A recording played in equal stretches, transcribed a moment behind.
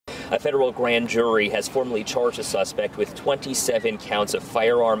A federal grand jury has formally charged the suspect with 27 counts of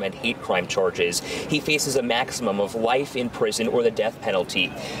firearm and hate crime charges. He faces a maximum of life in prison or the death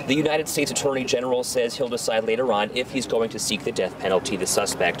penalty. The United States Attorney General says he'll decide later on if he's going to seek the death penalty. The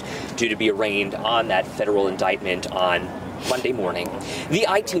suspect due to be arraigned on that federal indictment on Monday morning. The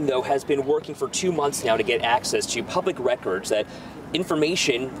I-Team, though, has been working for 2 months now to get access to public records, that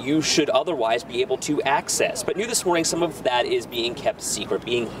information you should otherwise be able to access. But new this morning, some of that is being kept secret,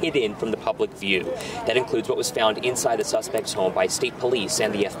 being hidden from the public view. That includes what was found inside the suspect's home by state police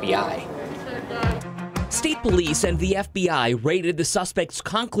and the FBI. State police and the FBI raided the suspect's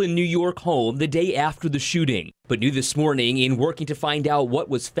Conklin, New York home the day after the shooting. But new this morning, in working to find out what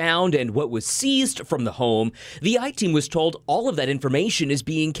was found and what was seized from the home, the I-Team was told all of that information is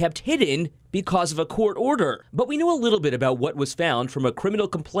being kept hidden because of a court order. But we know a little bit about what was found from a criminal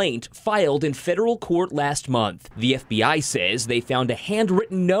complaint filed in federal court last month. The FBI says they found a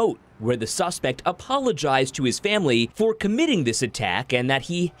handwritten note where the suspect apologized to his family for committing this attack, and that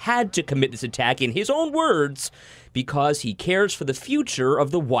he had to commit this attack, in his own words, because he cares for the future of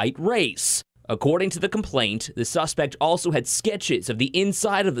the white race. According to the complaint, the suspect also had sketches of the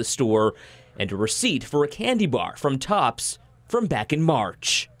inside of the store and a receipt for a candy bar from Tops from back in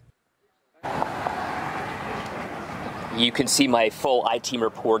March. You can see my full I-Team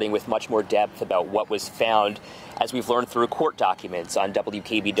reporting with much more depth about what was found, as we've learned through court documents, on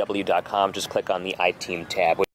WKBW.com. Just click on the I-Team tab.